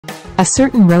A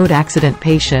certain road accident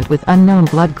patient with unknown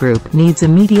blood group needs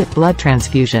immediate blood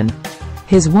transfusion.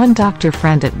 His one doctor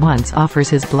friend at once offers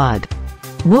his blood.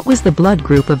 What was the blood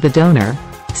group of the donor?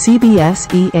 CBS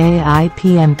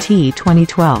EAIPMT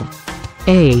 2012.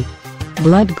 A.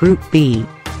 Blood group B.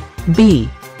 B.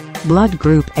 Blood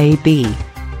group AB.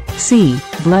 C.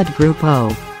 Blood group O.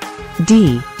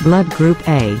 D. Blood group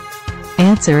A.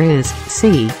 Answer is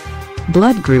C.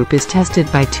 Blood group is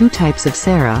tested by two types of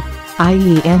sera,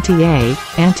 i.e. anti-A,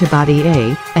 antibody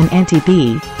A, and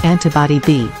anti-B, antibody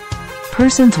B.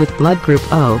 Persons with blood group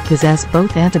O possess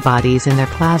both antibodies in their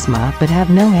plasma but have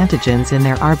no antigens in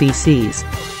their RBCs.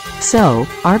 So,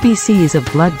 RBCs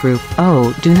of blood group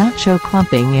O do not show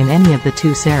clumping in any of the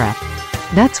two sera.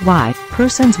 That's why,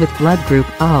 persons with blood group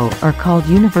O are called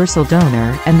universal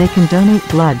donor, and they can donate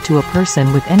blood to a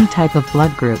person with any type of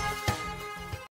blood group.